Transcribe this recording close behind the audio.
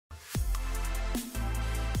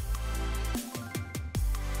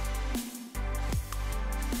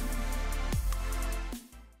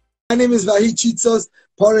My name is Vahid Chitsaz,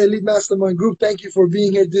 part of Elite Mastermind Group. Thank you for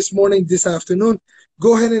being here this morning, this afternoon.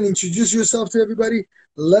 Go ahead and introduce yourself to everybody.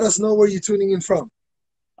 Let us know where you're tuning in from.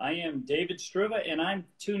 I am David Stroeve, and I'm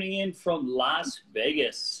tuning in from Las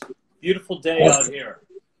Vegas. Beautiful day out here.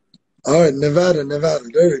 All right, Nevada.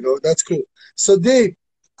 There we go. That's cool. So, Dave,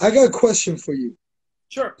 I got a question for you.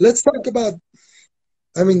 Sure. Let's talk about,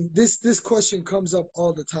 this question comes up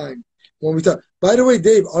all the time when we talk. By the way,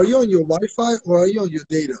 Dave, are you on your Wi-Fi or are you on your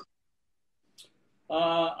data?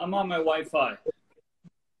 I'm on my Wi-Fi.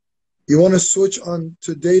 You want to switch on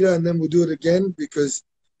to data and then we'll do it again because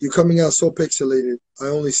you're coming out so pixelated. I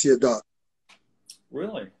only see a dot.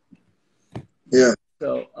 Really? Yeah.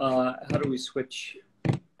 So how do we switch?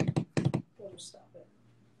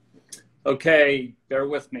 Okay, bear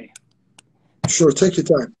with me. Sure, take your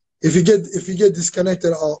time. If you get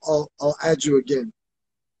disconnected, I'll add you again.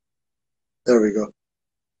 There we go.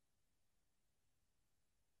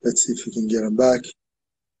 Let's see if we can get him back.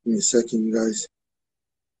 Give me a second, you guys.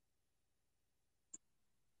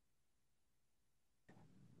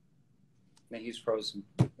 Man, he's frozen.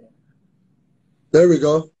 There we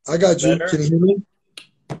go. I got you. Better? Can you hear me?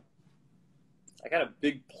 I got a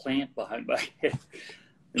big plant behind my head.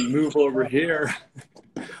 Move over here.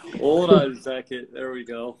 Hold on a second. There we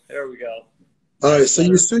go. There we go. All right. So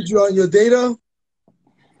you switched you on your data?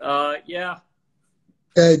 Yeah.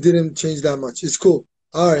 Yeah, it didn't change that much. It's cool.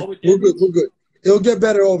 All right. We're good. We're good. It'll get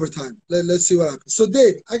better over time. Let's see what happens. So,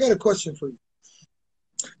 Dave, I got a question for you.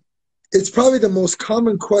 It's probably the most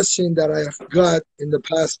common question that I have got in the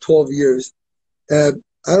past 12 years. I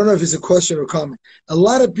don't know if it's a question or comment. A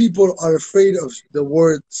lot of people are afraid of the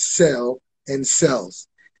word sell and sells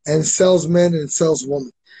and salesmen and saleswoman.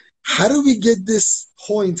 How do we get this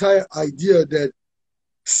whole entire idea that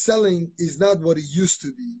selling is not what it used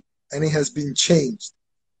to be and it has been changed?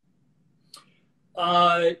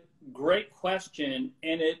 Great question.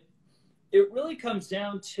 And it really comes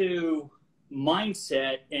down to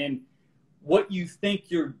mindset and what you think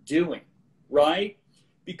you're doing, right?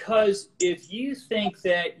 Because if you think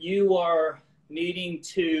that you are needing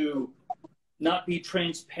to not be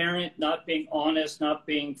transparent, not being honest, not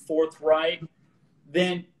being forthright,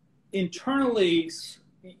 then internally,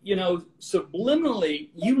 subliminally,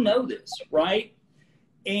 you know this, right?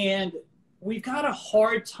 And we've got a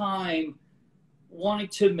hard time wanting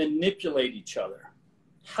to manipulate each other.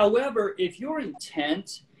 However, if your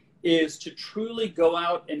intent is to truly go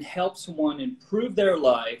out and help someone improve their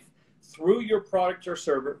life through your product or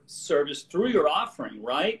service, through your offering,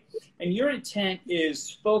 right? And your intent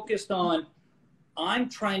is focused on, I'm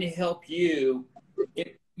trying to help you,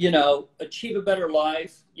 achieve a better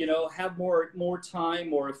life, have more time,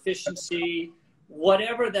 more efficiency,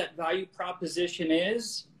 whatever that value proposition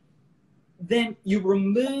is, then you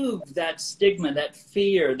remove that stigma, that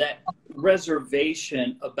fear, that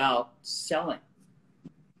reservation about selling.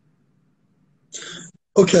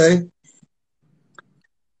 Okay.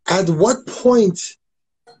 At what point?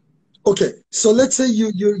 Okay, so let's say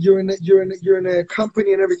you're in a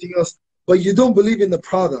company and everything else, but you don't believe in the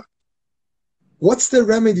product. What's the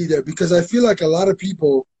remedy there? Because I feel like a lot of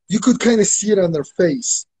people, you could kind of see it on their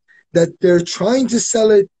face that they're trying to sell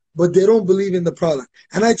it, but they don't believe in the product.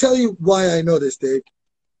 And I tell you why I know this, Dave.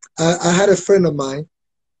 I had a friend of mine.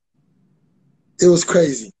 It was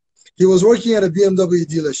crazy. He was working at a BMW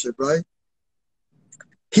dealership, right?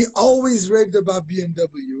 He always raved about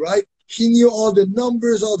BMW, right? He knew all the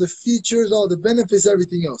numbers, all the features, all the benefits,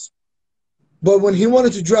 everything else. But when he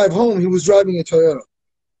wanted to drive home, he was driving a Toyota.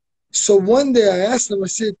 So one day I asked him, I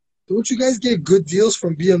said, don't you guys get good deals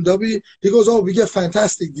from BMW? He goes, oh, we get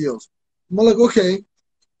fantastic deals. I'm like, okay,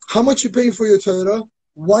 how much you paying for your Toyota?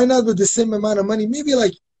 Why not with the same amount of money? Maybe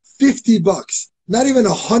like $50, not even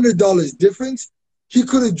 $100 difference. He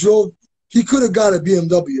could have got a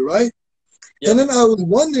BMW, right? Yep. And then I was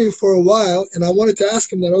wondering for a while, and I wanted to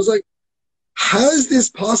ask him that. I was like, how is this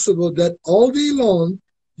possible that all day long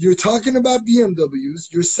you're talking about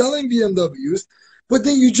BMWs, you're selling BMWs, but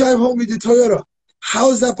then you drive home with your Toyota?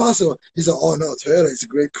 How is that possible? He said, oh, no, Toyota is a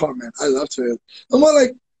great car, man. I love Toyota. I'm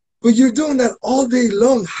like, but you're doing that all day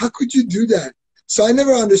long. How could you do that? So I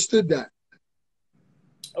never understood that.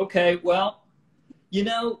 Okay, well,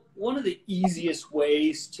 one of the easiest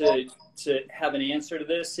ways to have an answer to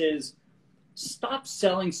this is stop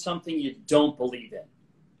selling something you don't believe in.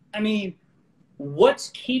 I mean, what's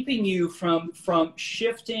keeping you from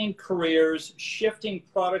shifting careers, shifting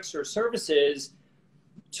products or services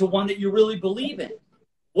to one that you really believe in?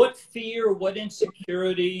 What fear, what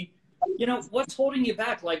insecurity, what's holding you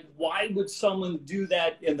back? Like, why would someone do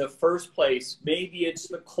that in the first place? Maybe it's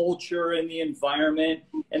the culture and the environment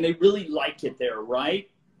and they really like it there, right?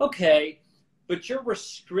 Okay, but you're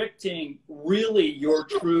restricting really your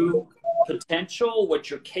true potential, what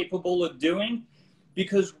you're capable of doing,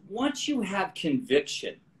 because once you have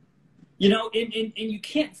conviction, you know, and you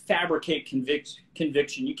can't fabricate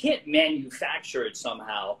conviction, you can't manufacture it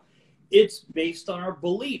somehow. It's based on our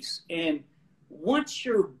beliefs. And once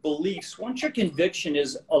your beliefs, once your conviction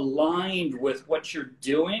is aligned with what you're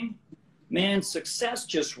doing, man, success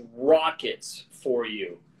just rockets for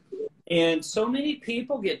you. And so many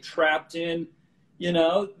people get trapped in, you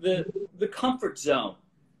know, the comfort zone.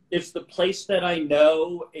 It's the place that I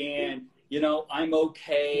know, and, you know, I'm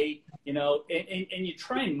okay, you know, and you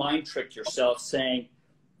try and mind trick yourself saying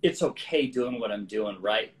it's okay doing what I'm doing,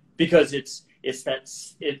 right? Because it's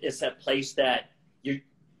that place that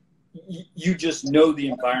you just know the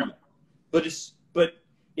environment. But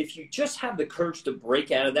if you just have the courage to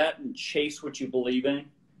break out of that and chase what you believe in,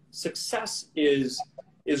 success is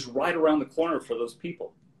right around the corner for those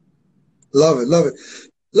people. Love it, love it.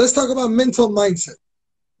 Let's talk about mental mindset.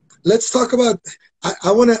 Let's talk about,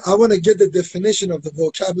 I wanna get the definition of the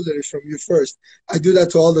vocabulary from you first. I do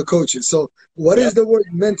that to all the coaches. So what is the word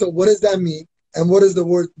mental? What does that mean? And what is the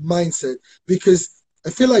word mindset? Because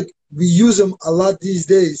I feel like we use them a lot these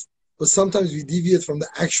days, but sometimes we deviate from the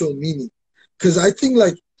actual meaning. Because I think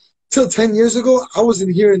like till 10 years ago, I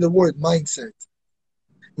wasn't hearing the word mindset.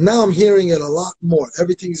 Now I'm hearing it a lot more.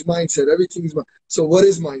 Everything's mindset. So what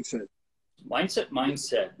is mindset? Mindset,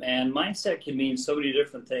 man. Mindset can mean so many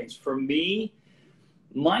different things. For me,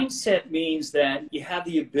 mindset means that you have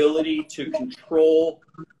the ability to control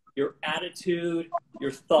your attitude,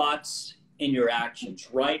 your thoughts, and your actions,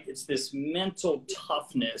 right? It's this mental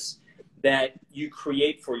toughness that you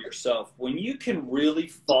create for yourself. When you can really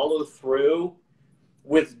follow through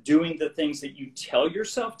with doing the things that you tell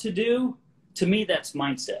yourself to do, to me, that's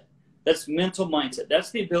mindset. That's mental mindset. That's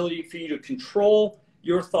the ability for you to control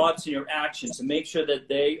your thoughts and your actions and make sure that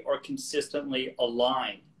they are consistently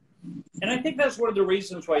aligned. And I think that's one of the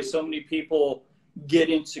reasons why so many people get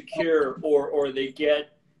insecure or they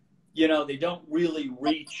get, you know, they don't really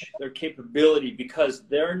reach their capability because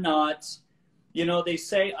they're not, you know, they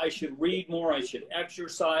say, I should read more, I should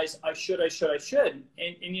exercise, I should.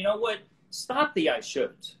 And you know what? Stop the I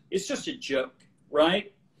should. It's just a joke,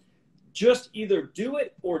 right? Just either do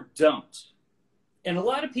it or don't. And a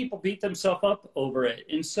lot of people beat themselves up over it.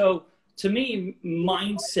 And so to me,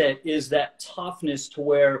 mindset is that toughness to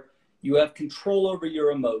where you have control over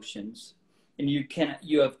your emotions and you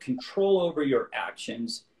have control over your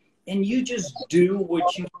actions, and you just do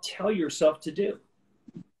what you tell yourself to do.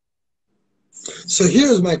 So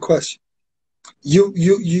here's my question.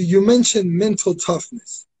 You mentioned mental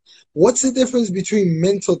toughness. What's the difference between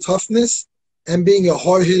mental toughness and being a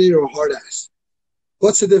hard-headed or hard ass?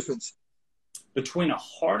 What's the difference? Between a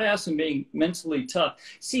hard ass and being mentally tough.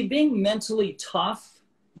 See, being mentally tough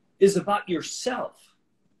is about yourself.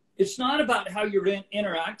 It's not about how you're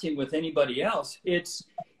interacting with anybody else. It's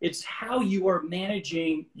how you are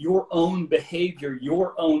managing your own behavior,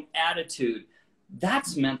 your own attitude.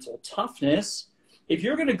 That's mental toughness. If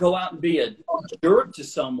you're going to go out and be a jerk to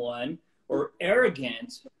someone or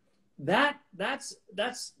arrogant, that's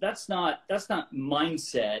not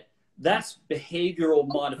mindset. That's behavioral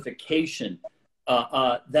modification.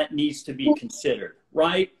 That needs to be considered,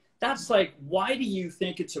 right? That's like, why do you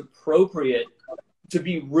think it's appropriate to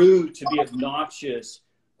be rude, to be obnoxious,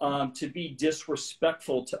 to be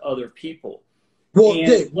disrespectful to other people? Well,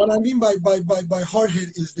 Dave, what I mean by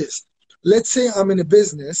hard-headed is this. Let's say I'm in a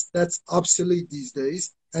business that's obsolete these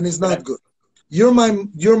days and is not good. You're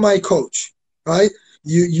my coach, right?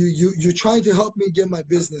 You're trying to help me get my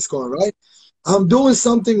business going, right? I'm doing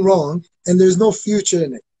something wrong and there's no future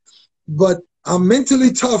in it. But I'm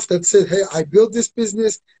mentally tough that said, hey, I built this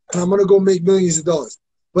business and I'm going to go make millions of dollars.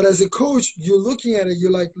 But as a coach, you're looking at it,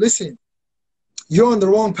 you're like, listen, you're on the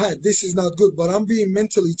wrong path. This is not good. But I'm being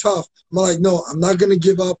mentally tough. I'm like, no, I'm not going to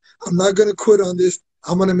give up. I'm not going to quit on this.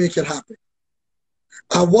 I'm going to make it happen.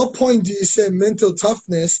 At what point do you say mental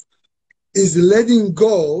toughness is letting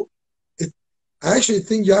go? I actually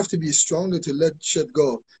think you have to be stronger to let shit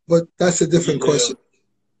go. But that's a different question.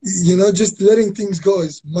 You know, just letting things go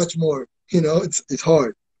is much more, you know, it's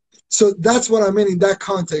hard. So that's what I meant in that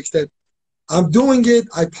context, that I'm doing it.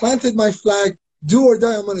 I planted my flag, do or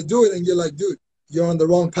die, I'm going to do it. And you're like, dude, you're on the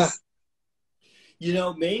wrong path. You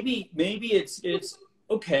know, maybe it's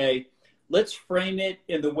okay. Let's frame it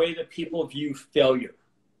in the way that people view failure,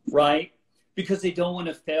 right? Because they don't want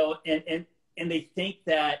to fail. And they think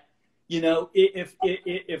that, you know,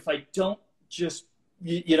 if I don't just,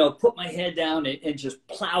 you know, put my head down and just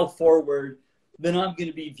plow forward, then I'm going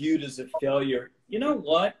to be viewed as a failure. You know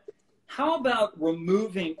what? how about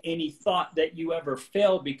removing any thought that you ever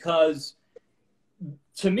failed? Because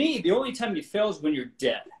to me, the only time you fail is when you're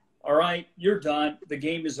dead. All right, you're done. The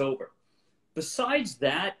game is over. Besides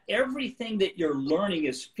that, everything that you're learning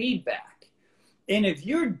is feedback. And if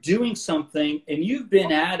you're doing something and you've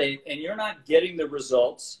been at it and you're not getting the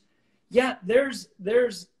results, yeah, there's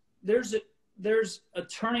a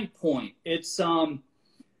turning point. It's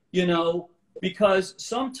you know, because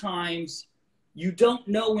sometimes you don't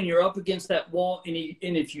know when you're up against that wall, and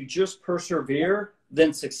if you just persevere,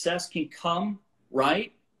 then success can come,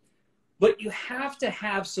 right? But you have to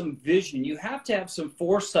have some vision. You have to have some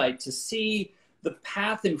foresight to see the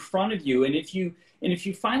path in front of you. And if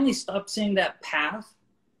you finally stop seeing that path,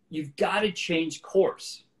 you've got to change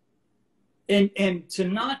course. And to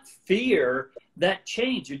not fear that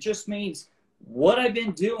change. It just means what I've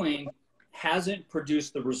been doing hasn't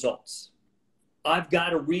produced the results. I've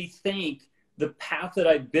got to rethink the path that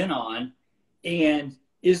I've been on, and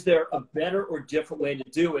is there a better or different way to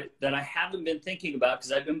do it that I haven't been thinking about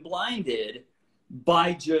because I've been blinded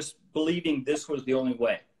by just believing this was the only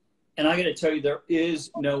way. And I got to tell you, there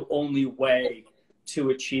is no only way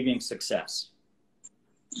to achieving success.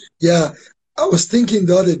 Yeah, I was thinking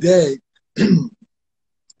the other day,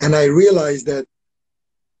 and I realized that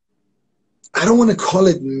I don't want to call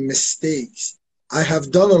it mistakes. I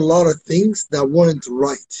have done a lot of things that weren't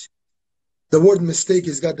right. The word mistake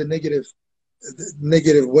has got the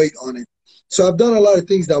negative weight on it. So I've done a lot of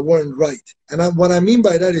things that weren't right. And what I mean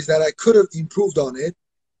by that is that I could have improved on it.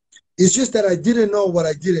 It's just that I didn't know what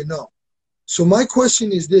I didn't know. So my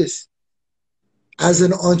question is this. As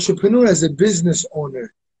an entrepreneur, as a business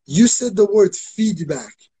owner, you said the word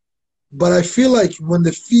feedback. But I feel like when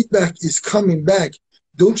the feedback is coming back,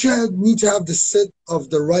 don't you need to have the set of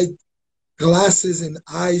the right glasses and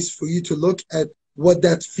eyes for you to look at what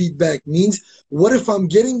that feedback means? What if I'm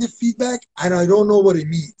getting the feedback and I don't know what it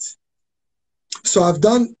means? So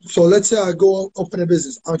let's say I go open a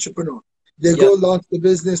business, entrepreneur. They go launch the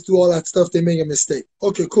business, do all that stuff, they make a mistake.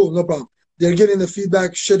 Okay, cool, no problem. They're getting the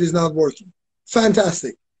feedback, shit is not working.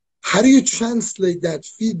 Fantastic. How do you translate that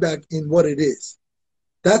feedback in what it is?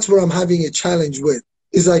 That's where I'm having a challenge with.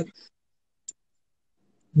 It's like,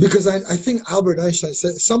 because I think Albert Einstein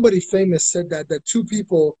said, somebody famous said that two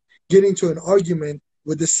people get into an argument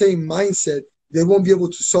with the same mindset, they won't be able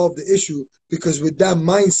to solve the issue, because with that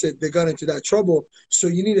mindset, they got into that trouble. So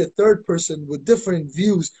you need a third person with different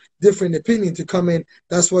views, different opinion to come in.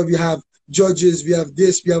 That's why we have judges, we have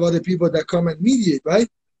this, we have other people that come and mediate, right?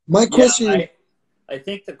 My question I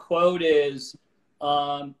think the quote is,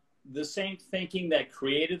 the same thinking that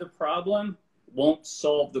created the problem won't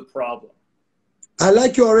solve the problem. I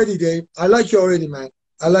like you already, Dave. I like you already, man.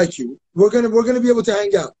 I like you. We're gonna be able to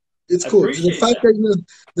hang out. It's cool. The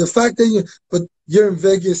fact that but you're in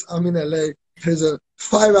Vegas, I'm in LA. There's a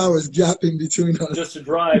 5 hours gap in between us. Just a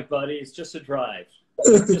drive, buddy. It's just a drive.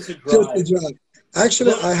 Just a drive. Just a drive.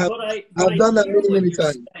 Actually, I've done that many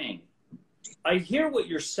times. I hear what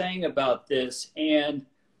you're saying about this, and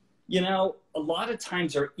you know, a lot of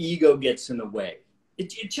times our ego gets in the way.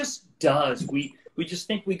 It just does. We just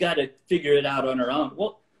think we got to figure it out on our own.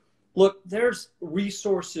 Well, look, there's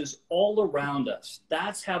resources all around us.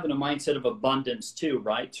 That's having a mindset of abundance too,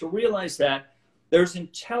 right? To realize that there's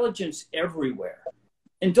intelligence everywhere.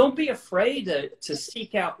 And don't be afraid to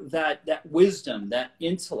seek out that wisdom, that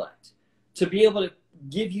intellect, to be able to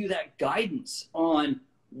give you that guidance on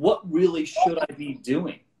what really should I be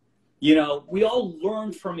doing. You know, we all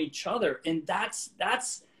learn from each other, and that's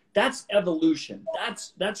evolution.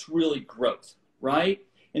 That's really growth, right?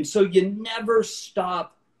 And so you never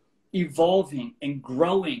stop evolving and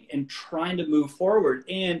growing and trying to move forward.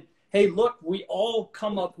 And hey, look, we all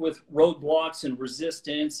come up with roadblocks and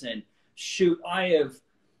resistance. And shoot, I've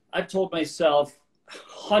told myself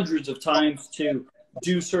hundreds of times to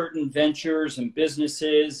do certain ventures and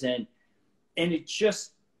businesses, and it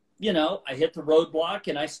just, you know, I hit the roadblock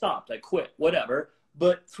and I stopped, I quit, whatever.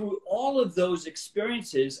 But through all of those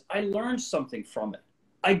experiences, I learned something from it.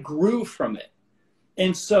 I grew from it.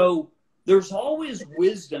 And so there's always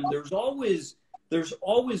wisdom. There's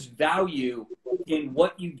always value in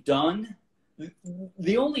what you've done.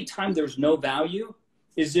 The only time there's no value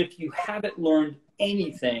is if you haven't learned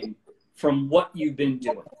anything from what you've been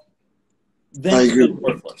doing. Then it's been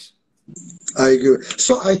worthless. I agree.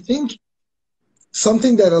 So I think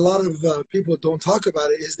something that a lot of people don't talk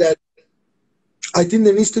about it is that I think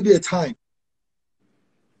there needs to be a time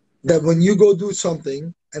that when you go do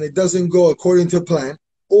something and it doesn't go according to plan,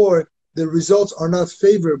 or the results are not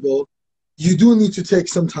favorable, you do need to take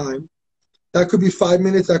some time. That could be 5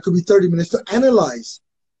 minutes, that could be 30 minutes, to analyze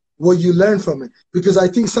what you learn from it. Because I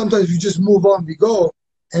think sometimes we just move on, we go,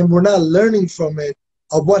 and we're not learning from it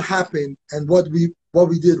of what happened and what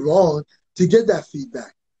we did wrong to get that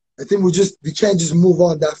feedback. I think we can't just move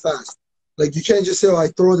on that fast. Like you can't just say, oh, I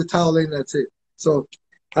throw the towel in, that's it. So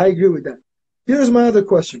I agree with that. Here's my other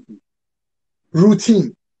question for you.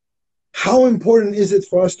 Routine. How important is it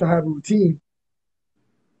for us to have routine?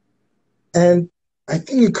 And I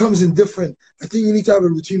think it comes in different. I think you need to have a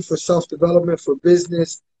routine for self-development, for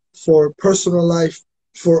business, for personal life,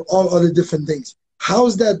 for all other different things. How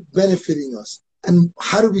is that benefiting us? And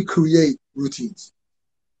how do we create routines?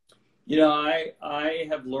 You know, I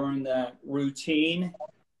have learned that routine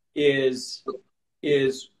is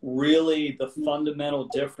really the fundamental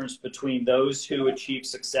difference between those who achieve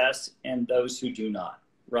success and those who do not,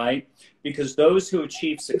 right? Because those who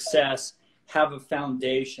achieve success have a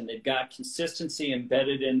foundation. They've got consistency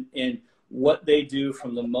embedded in what they do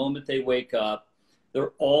from the moment they wake up.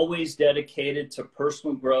 They're always dedicated to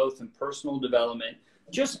personal growth and personal development.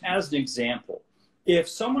 Just as an example, if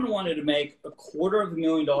someone wanted to make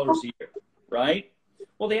 $250,000 a year, right?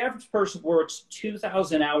 Well, the average person works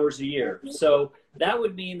 2,000 hours a year. So that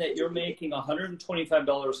would mean that you're making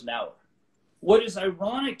 $125 an hour. What is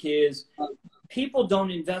ironic is people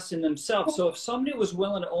don't invest in themselves. So if somebody was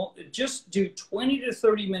willing to just do 20 to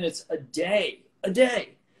 30 minutes a day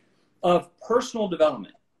of personal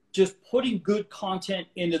development, just putting good content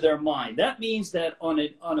into their mind, that means that on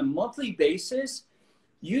a monthly basis,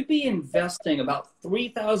 you'd be investing about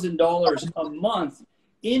 $3,000 a month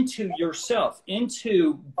into yourself,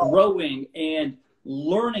 into growing and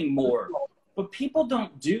learning more. But people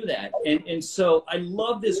don't do that. And so I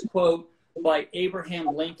love this quote by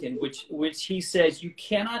Abraham Lincoln, which he says, you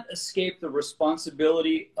cannot escape the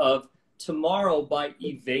responsibility of tomorrow by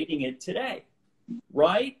evading it today,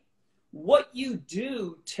 right? What you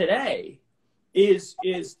do today is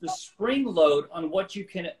the spring load on what you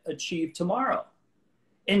can achieve tomorrow.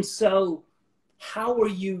 And so how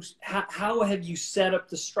have you set up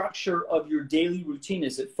the structure of your daily routine?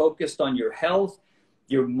 Is it focused on your health,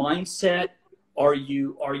 your mindset? Are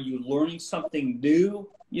you learning something new,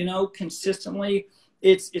 consistently?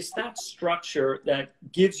 It's that structure that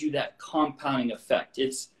gives you that compounding effect.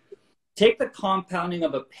 It's take the compounding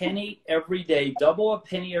of a penny every day, double a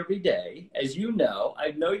penny every day, as you know.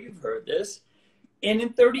 I know you've heard this. And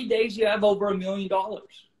in 30 days, you have over $1 million.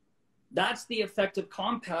 That's the effect of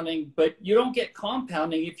compounding, but you don't get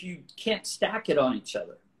compounding if you can't stack it on each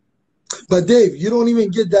other. But Dave, you don't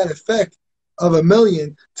even get that effect of $1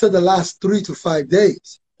 million to the last 3 to 5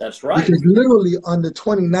 days. That's right. Because literally on the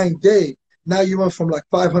 29th day, now you went from like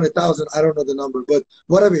 500,000, I don't know the number, but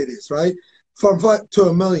whatever it is, right? From to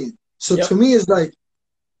 $1 million. So to me, it's like,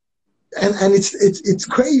 and it's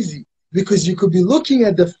crazy because you could be looking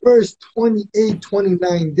at the first 28,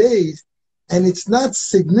 29 days, and it's not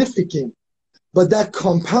significant, but that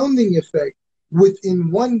compounding effect within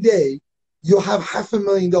one day, you'll have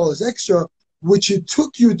 $500,000 extra, which it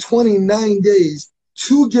took you 29 days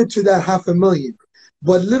to get to that $500,000.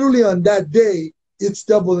 But literally on that day, it's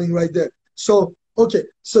doubling right there. So, okay,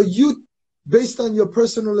 so you, based on your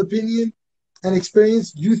personal opinion and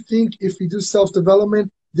experience, you think if we do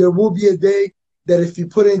self-development, there will be a day that if you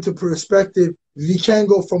put it into perspective, we can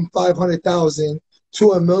go from 500,000 to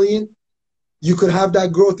 $1 million. You could have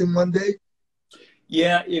that growth in one day?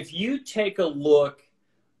 Yeah, if you take a look,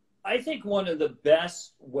 I think one of the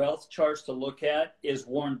best wealth charts to look at is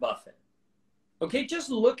Warren Buffett. Okay,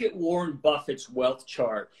 just look at Warren Buffett's wealth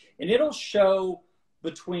chart, and it'll show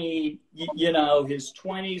between, his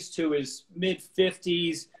 20s to his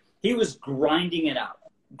mid-50s, he was grinding it out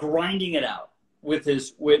with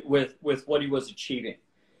what he was achieving.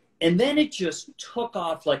 And then it just took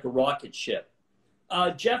off like a rocket ship.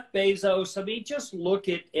 Jeff Bezos, I mean, just look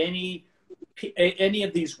at any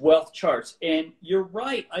of these wealth charts. And you're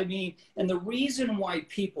right. I mean, and the reason why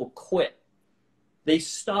people quit, they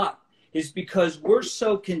stop, is because we're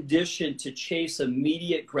so conditioned to chase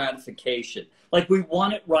immediate gratification. Like we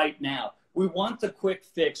want it right now. We want the quick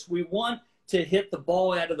fix. We want to hit the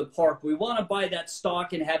ball out of the park. We want to buy that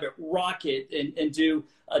stock and have it rocket and do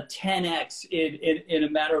a 10x in a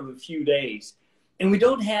matter of a few days. And we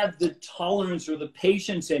don't have the tolerance or the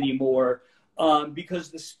patience anymore because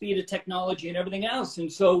of the speed of technology and everything else.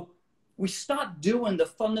 And so we stop doing the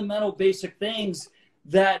fundamental basic things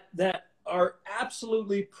that are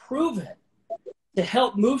absolutely proven to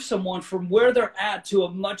help move someone from where they're at to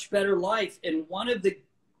a much better life. And one of the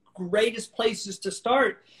greatest places to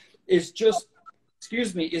start is just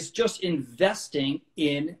investing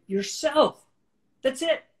in yourself. That's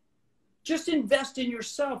it. Just invest in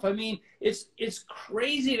yourself. I mean, it's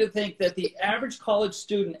crazy to think that the average college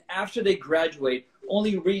student, after they graduate,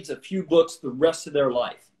 only reads a few books the rest of their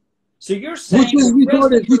life. So you're saying Which is the rest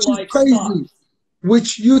retarded, of your which is life crazy. stops.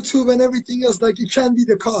 Which YouTube and everything else, like, it can be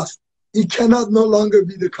the cost. It cannot no longer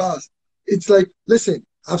be the cost. It's like, listen,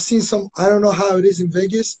 I've seen some, I don't know how it is in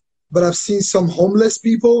Vegas, but I've seen some homeless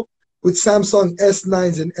people with Samsung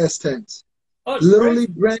S9s and S10s. Oh, it's Literally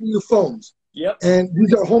crazy. brand new phones. Yep. And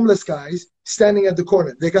these are homeless guys standing at the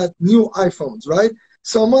corner. They got new iPhones, right?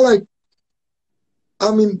 So I'm like,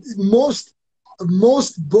 I mean, most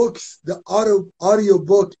books, the audio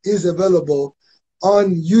book is available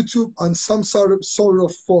on YouTube on some sort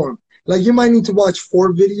of form. Like, you might need to watch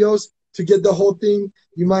 4 videos to get the whole thing.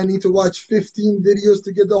 You might need to watch 15 videos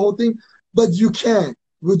to get the whole thing, but you can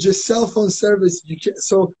with your cell phone service. You can.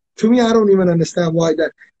 So to me, I don't even understand why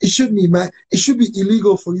that it should be, man. It should be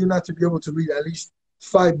illegal for you not to be able to read at least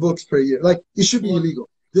 5 books per year. Like, it should be illegal.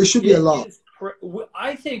 There should be a law.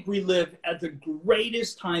 I think we live at the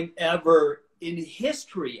greatest time ever in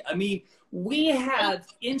history. I mean, we have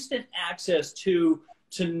instant access to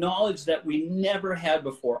knowledge that we never had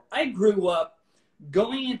before. I grew up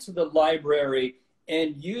going into the library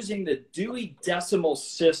and using the Dewey Decimal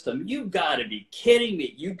System. You've got to be kidding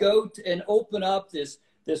me. You go and open up this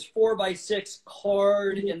 4x6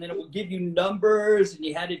 card, and then it will give you numbers, and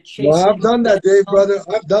you had to chase. Well, I've done that, Dave, brother.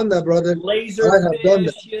 I've done that, brother.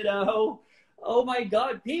 Laserfish, you know. Oh my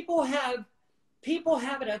God, people have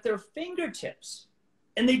it at their fingertips,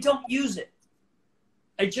 and they don't use it.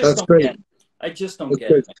 I just don't get it. I just don't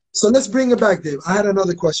get it. So let's bring it back, Dave. I had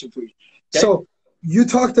another question for you. Okay. So you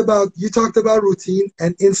talked about routine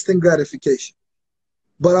and instant gratification,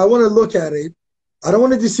 but I want to look at it. I don't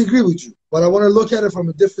want to disagree with you, but I want to look at it from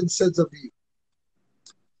a different sense of view.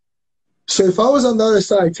 So if I was on the other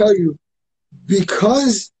side, I tell you,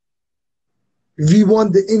 because we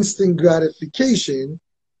want the instant gratification,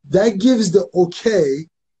 that gives the okay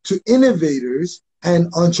to innovators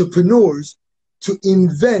and entrepreneurs to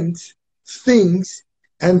invent things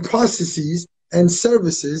and processes and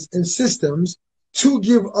services and systems to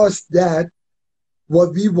give us that,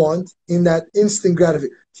 what we want in that instant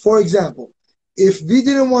gratification. For example, if we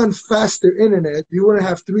didn't want faster internet, we wouldn't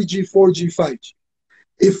have 3G, 4G, 5G.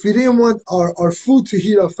 If we didn't want our food to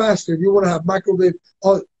heat up faster, we want to have microwave.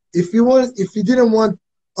 If we didn't want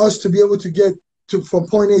us to be able to get from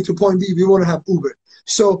point A to point B, we want to have Uber.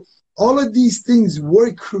 So all of these things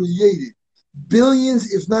were created.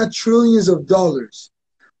 Billions, if not trillions of dollars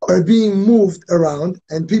are being moved around,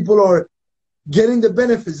 and people are getting the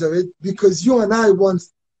benefits of it because you and I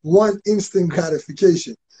want instant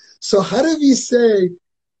gratification. So how do we say,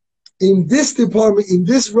 in this department, in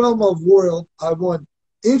this realm of world, I want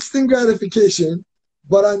instant gratification,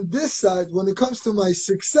 but on this side, when it comes to my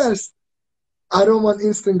success, I don't want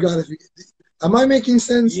instant gratification? Am I making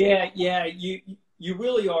sense? Yeah, you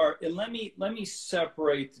really are. And let me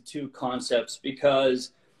separate the two concepts,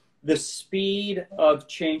 because the speed of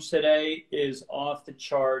change today is off the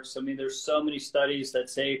charts. I mean, there's so many studies that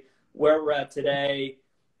say where we're at today,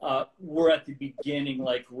 we're at the beginning.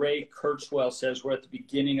 Like Ray Kurzweil says, we're at the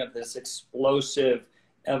beginning of this explosive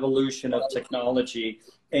evolution of technology.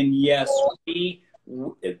 And yes, we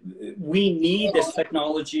need this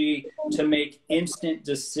technology to make instant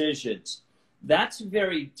decisions. That's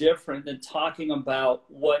very different than talking about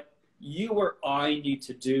what you or I need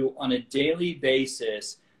to do on a daily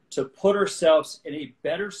basis to put ourselves in a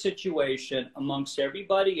better situation amongst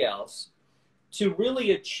everybody else to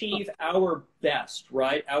really achieve our best,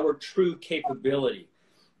 right? Our true capability.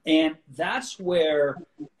 And that's where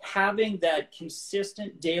having that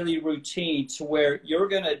consistent daily routine to where you're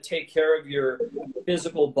going to take care of your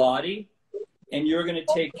physical body and you're going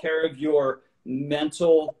to take care of your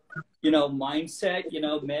mental, mindset,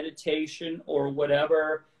 meditation or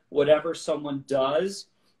whatever someone does.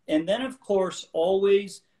 And then, of course,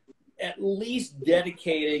 always at least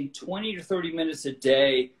dedicating 20 to 30 minutes a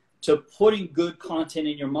day to putting good content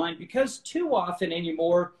in your mind, because too often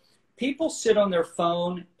anymore, people sit on their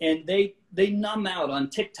phone and they numb out on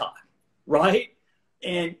TikTok, right?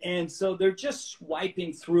 And so they're just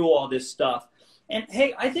swiping through all this stuff. And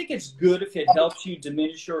hey, I think it's good if it helps you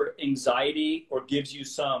diminish your anxiety or gives you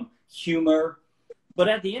some humor. But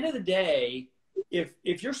at the end of the day,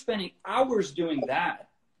 if you're spending hours doing that,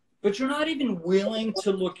 but you're not even willing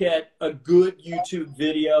to look at a good YouTube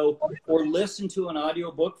video or listen to an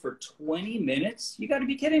audiobook for 20 minutes, you got to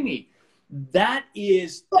be kidding me. That's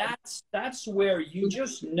where you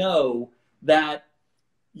just know that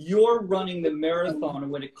you're running the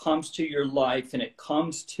marathon when it comes to your life and it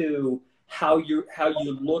comes to how you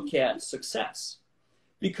look at success.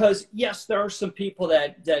 Because yes, there are some people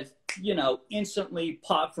that you know, instantly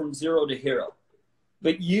pop from zero to hero.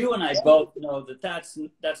 But you and I both know that that's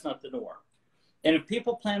not the norm. And if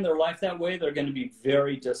people plan their life that way, they're going to be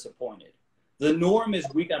very disappointed. The norm is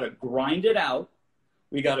we got to grind it out.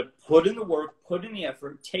 We got to put in the work, put in the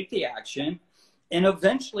effort, take the action, and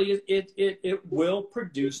eventually it will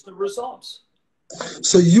produce the results.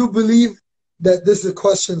 So you believe that this is a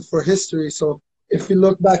question for history. So if you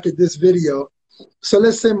look back at this video, so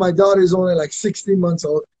let's say my daughter is only like 16 months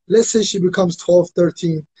old. Let's say she becomes 12,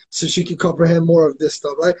 13, so she can comprehend more of this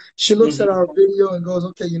stuff, right? She looks at our video and goes,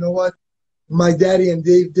 okay, you know what? My daddy and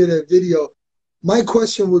Dave did a video. My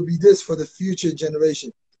question would be this for the future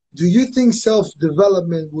generation. Do you think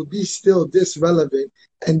self-development would be still this relevant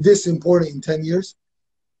and this important in 10 years?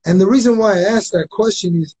 And the reason why I asked that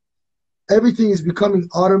question is everything is becoming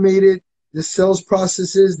automated, the sales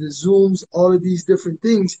processes, the Zooms, all of these different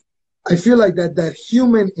things. I feel like that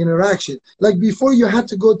human interaction, like before you had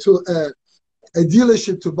to go to a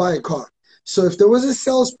dealership to buy a car. So if there was a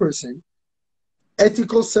salesperson,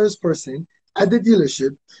 ethical salesperson at the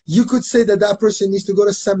dealership, you could say that that person needs to go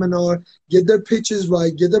to seminar, get their pitches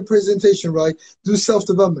right, get their presentation right, do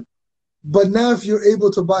self-development. But now if you're able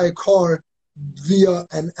to buy a car via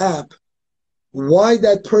an app, why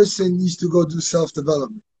that person needs to go do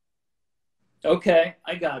self-development? Okay,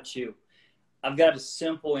 I got you. I've got a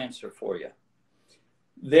simple answer for you.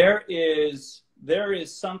 There is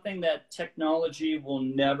something that technology will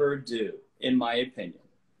never do, in my opinion,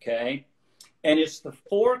 okay? And it's the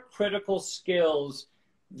 4 critical skills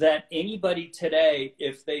that anybody today,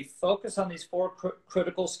 if they focus on these 4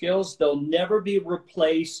 critical skills, they'll never be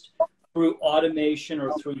replaced through automation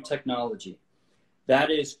or through technology.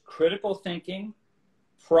 That is critical thinking,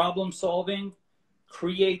 problem solving,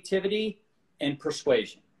 creativity, and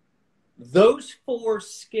persuasion. Those 4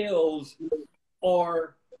 skills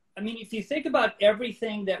are, I mean, if you think about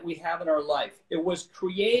everything that we have in our life, it was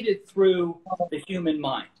created through the human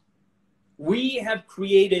mind. We have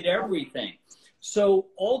created everything. So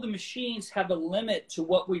all the machines have a limit to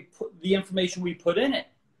what we put, the information we put in it.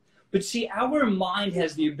 But see, our mind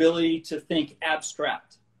has the ability to think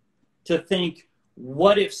abstract, to think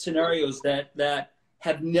what if scenarios that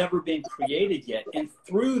have never been created yet. And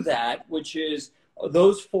through that, which is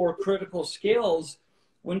those 4 critical skills,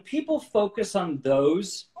 when people focus on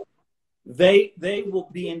those, they will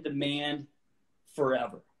be in demand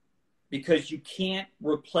forever, because you can't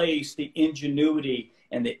replace the ingenuity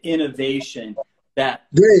and the innovation that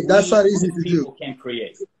Dave, that's not easy to people do. can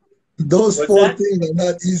create. Those What's 4 that? things are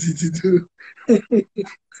not easy to do.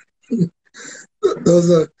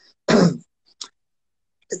 Those are,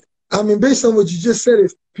 I mean, based on what you just said,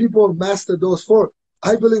 if people master those 4,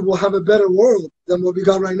 I believe we'll have a better world than what we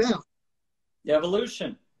got right now. The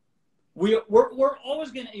evolution. We're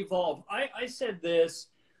always going to evolve. I said this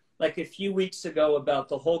like a few weeks ago about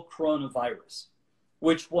the whole coronavirus,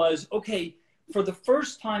 which was, okay, for the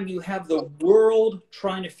first time you have the world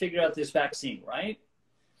trying to figure out this vaccine, right?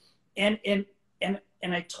 And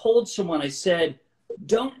I told someone, I said,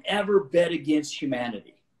 don't ever bet against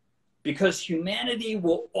humanity, because humanity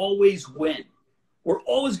will always win. We're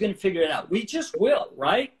always going to figure it out. We just will,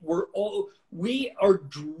 right? We are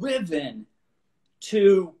driven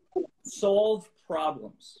to solve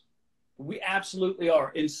problems. We absolutely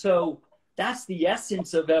are. And so that's the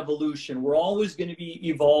essence of evolution. We're always going to be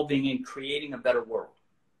evolving and creating a better world.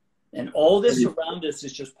 And all this around us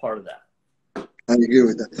is just part of that. I agree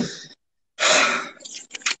with that.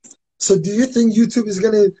 So do you think YouTube is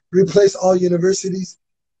going to replace all universities?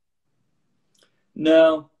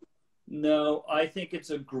 No. I think it's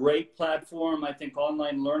a great platform. I think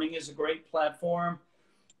online learning is a great platform.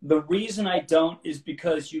 The reason I don't is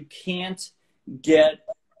because you can't get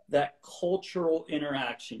that cultural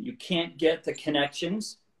interaction. You can't get the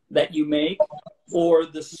connections that you make, or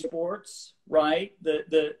the sports, right?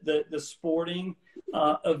 The sporting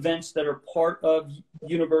events that are part of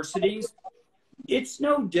universities. It's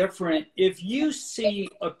no different if you see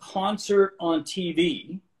a concert on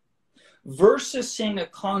TV versus seeing a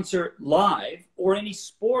concert live, or any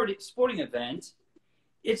sporting event.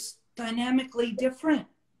 It's dynamically different.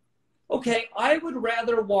 Okay, I would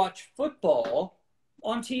rather watch football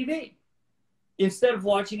on TV instead of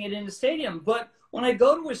watching it in the stadium. But when I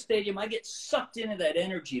go to a stadium, I get sucked into that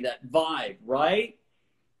energy, that vibe, right?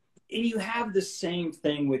 And you have the same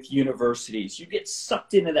thing with universities. You get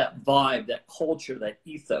sucked into that vibe, that culture, that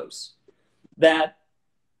ethos that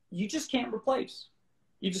you just can't replace.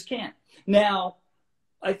 You just can't. Now,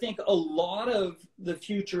 I think a lot of the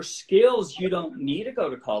future skills, you don't need to go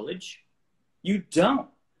to college. You don't.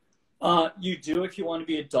 You do if you want to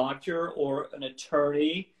be a doctor or an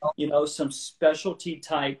attorney, you know, some specialty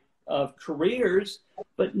type of careers.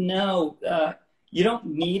 But no, you don't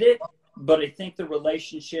need it. But I think the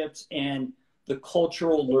relationships and the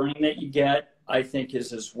cultural learning that you get, I think,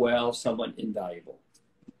 is as well somewhat invaluable.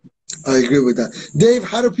 I agree with that. Dave,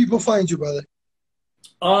 how do people find you, brother?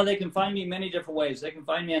 They can find me many different ways. They can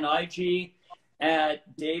find me on IG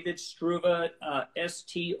at David Stroeve,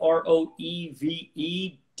 STROEVE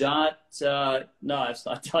dot, no, it's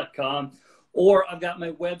not .com. Or I've got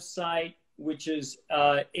my website, which is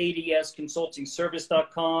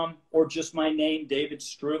adsconsultingservice.com, or just my name,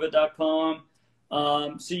 davidstruve.com.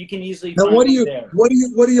 So you can easily Now, find me there. what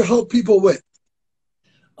do you help people with?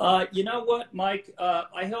 You know what, Mike?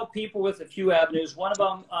 I help people with a few avenues. One of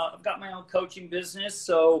them, I've got my own coaching business.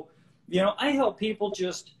 So, you know, I help people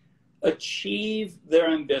just achieve their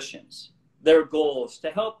ambitions, their goals, to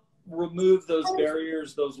help remove those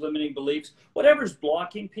barriers, those limiting beliefs, whatever's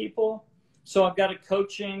blocking people. So I've got a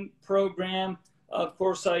coaching program. Of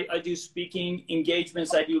course, I do speaking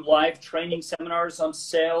engagements. I do live training seminars on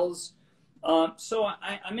sales. So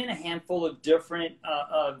I'm in a handful of different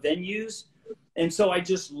venues. And so I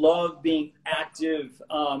just love being active.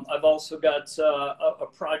 I've also got a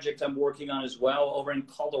project I'm working on as well over in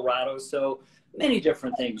Colorado. So many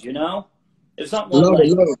different things, you know? It's not one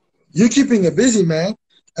lane. Love it. You're keeping it busy, man.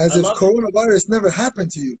 As if coronavirus never happened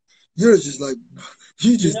to you. You're just like,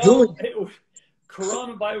 you just doing it.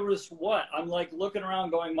 Coronavirus what? I'm like looking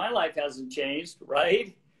around going, my life hasn't changed,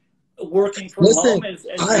 right? Working from Listen, home.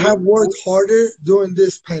 I have worked harder during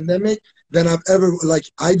this pandemic than I've ever, like,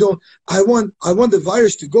 I want the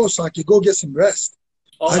virus to go so I could go get some rest.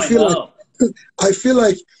 Oh, I feel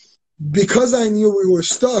like because I knew we were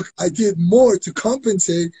stuck, I did more to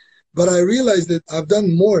compensate, but I realized that I've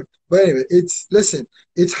done more. But anyway, listen,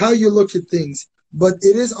 it's how you look at things. But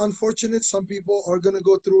it is unfortunate. Some people are going to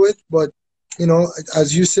go through it. But, you know,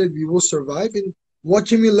 as you said, we will survive. And what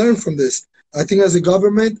can we learn from this? I think as a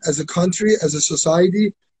government, as a country, as a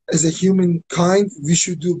society, as a humankind, we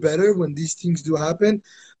should do better when these things do happen.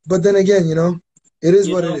 But then again, you know, it is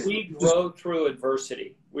what it is. We grow through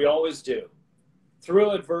adversity. We always do.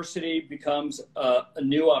 Through adversity becomes a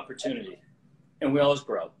new opportunity. And we always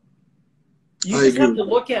grow. You just have to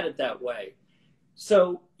look at it that way.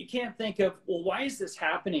 So you can't think of, well, why is this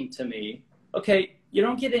happening to me? Okay, you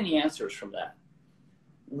don't get any answers from that.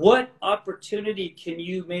 What opportunity can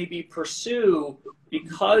you maybe pursue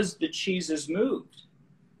because the cheese has moved?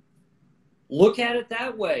 Look at it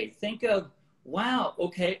that way. Think of, wow,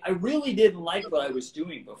 okay, I really didn't like what I was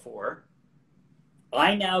doing before.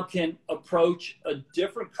 I now can approach a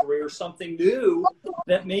different career, something new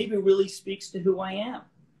that maybe really speaks to who I am.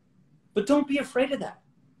 But don't be afraid of that.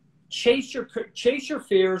 Chase your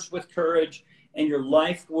fears with courage, and your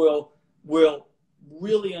life will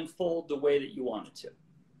really unfold the way that you want it to.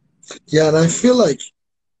 Yeah, and I feel like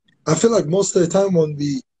most of the time when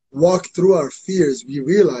we walk through our fears, we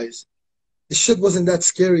realize the shit wasn't that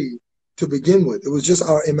scary to begin with. It was just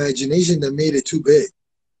our imagination that made it too big.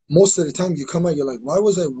 Most of the time you come out, you're like, why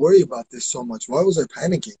was I worried about this so much? Why was I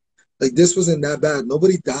panicking? Like, this wasn't that bad.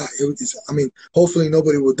 Nobody died. I mean, hopefully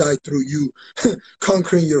nobody will die through you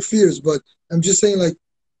conquering your fears. But I'm just saying, like,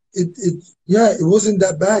 it wasn't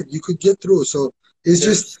that bad. You could get through. So it's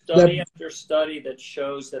There's just study after study that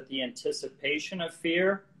shows that the anticipation of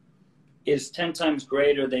fear is 10 times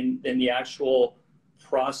greater than the actual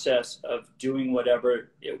process of doing whatever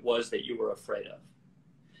it was that you were afraid of.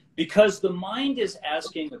 Because the mind is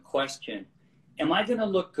asking a question, am I going to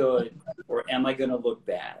look good or am I going to look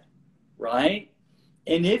bad? Right?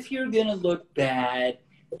 And if you're going to look bad,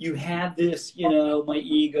 you have this, you know, my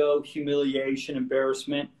ego, humiliation,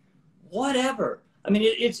 embarrassment, whatever. I mean,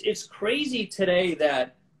 it's crazy today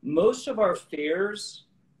that most of our fears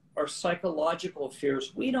are psychological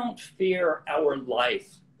fears. We don't fear our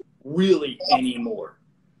life really anymore.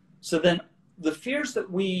 So then the fears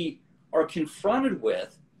that we are confronted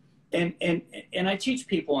with, and I teach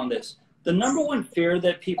people on this, the number one fear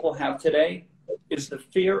that people have today is the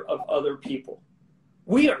fear of other people.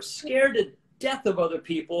 We are scared to death of other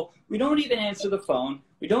people. We don't even answer the phone.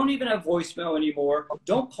 We don't even have voicemail anymore.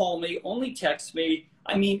 Don't call me, only text me.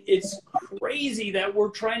 I mean, it's crazy that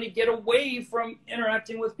we're trying to get away from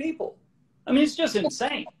interacting with people. I mean, it's just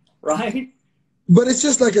insane, right? But it's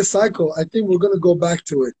just like a cycle. I think we're going to go back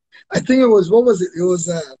to it. I think it was, what was it? It was,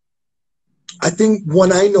 I think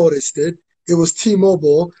when I noticed it, it was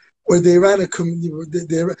T-Mobile, where they ran a,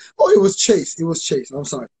 it was Chase. It was Chase. I'm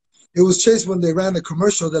sorry. It was Chase when they ran the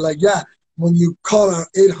commercial. They're like, yeah, when you call our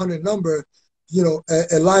 800 number, you know,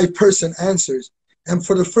 a live person answers. And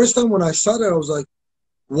for the first time when I saw that, I was like,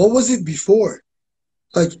 what was it before?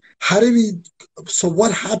 Like, how did we, so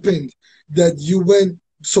what happened that you went,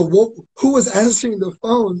 so what, who was answering the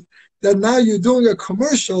phone that now you're doing a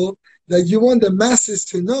commercial that you want the masses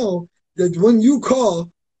to know that when you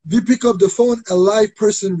call, we pick up the phone, a live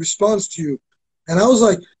person responds to you. And I was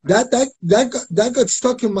like, that got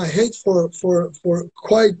stuck in my head for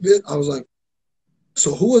quite a bit. I was like,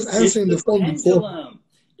 so who was It's answering the the phone before? pendulum.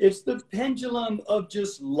 It's the pendulum of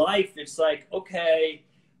just life. It's like, okay,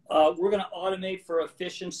 we're going to automate for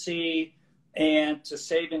efficiency and to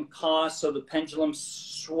save in costs. So the pendulum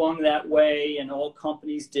swung that way, and all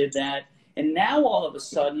companies did that. And now all of a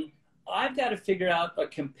sudden, I've got to figure out a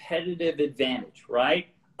competitive advantage, right?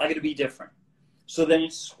 I got to be different. So then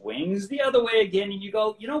it swings the other way again, and you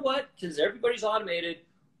go, you know what? Because everybody's automated,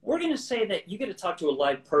 we're going to say that you got to talk to a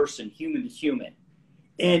live person, human to human.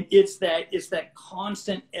 And it's that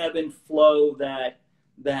constant ebb and flow that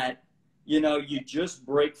you just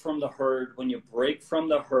break from the herd. When you break from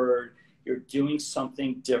the herd, you're doing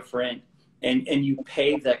something different, and you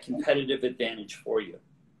pave that competitive advantage for you.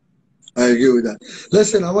 I agree with that.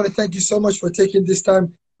 Listen, I want to thank you so much for taking this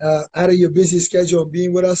time out of your busy schedule and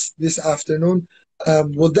being with us this afternoon.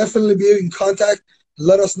 We'll definitely be in contact.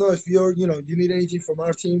 Let us know if you need anything from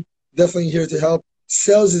our team. Definitely here to help.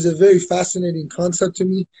 Sales is a very fascinating concept to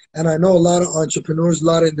me, and I know a lot of entrepreneurs, a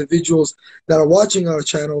lot of individuals that are watching our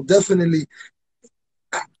channel. Definitely,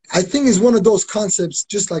 I think it's one of those concepts,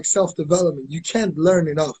 just like self-development. You can't learn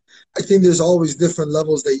enough. I think there's always different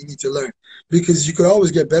levels that you need to learn because you could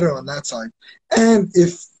always get better on that side. And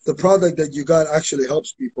if the product that you got actually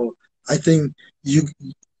helps people, I think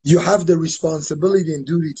you have the responsibility and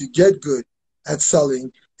duty to get good at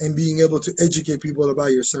selling and being able to educate people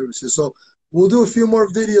about your services. So we'll do a few more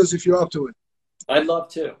videos if you're up to it. I'd love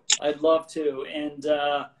to. I'd love to. And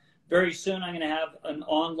very soon I'm going to have an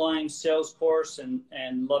online sales course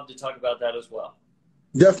and love to talk about that as well.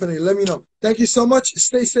 Definitely. Let me know. Thank you so much.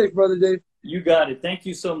 Stay safe, Brother Dave. You got it. Thank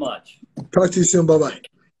you so much. Talk to you soon. Bye-bye.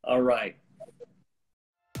 All right.